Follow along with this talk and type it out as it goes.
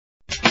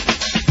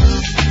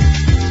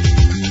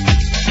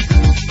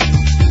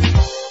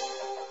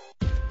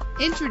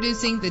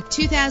Introducing the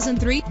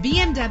 2003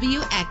 BMW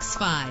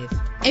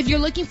X5. If you're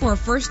looking for a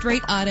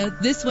first-rate auto,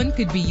 this one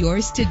could be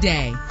yours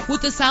today.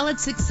 With a solid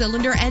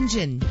 6-cylinder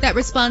engine that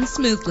responds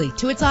smoothly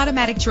to its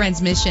automatic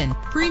transmission,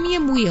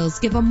 premium wheels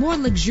give a more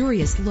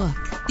luxurious look.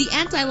 The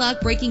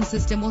anti-lock braking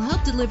system will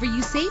help deliver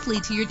you safely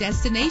to your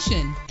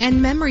destination.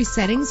 And memory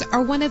settings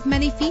are one of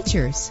many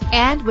features.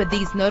 And with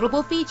these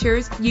notable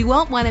features, you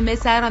won't want to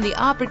miss out on the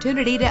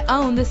opportunity to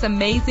own this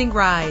amazing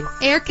ride.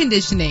 Air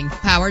conditioning,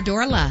 power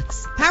door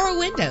locks, power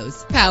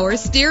windows, power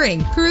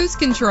steering, cruise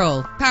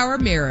control, power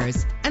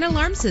mirrors, an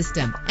alarm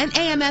system, an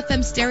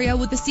AM/FM stereo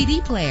with a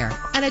CD player,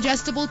 an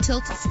adjustable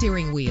tilt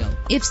steering wheel.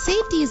 If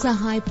safety is a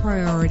high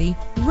priority,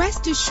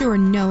 rest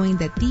assured knowing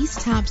that these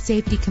top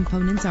safety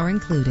components are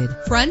included.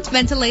 Front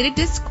ventilated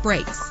disc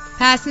brakes,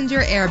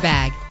 passenger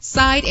airbag,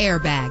 side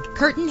airbag,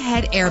 curtain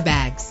head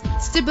airbags,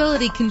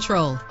 stability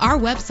control. Our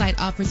website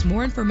offers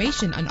more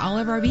information on all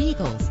of our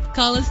vehicles.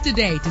 Call us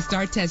today to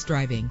start test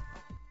driving.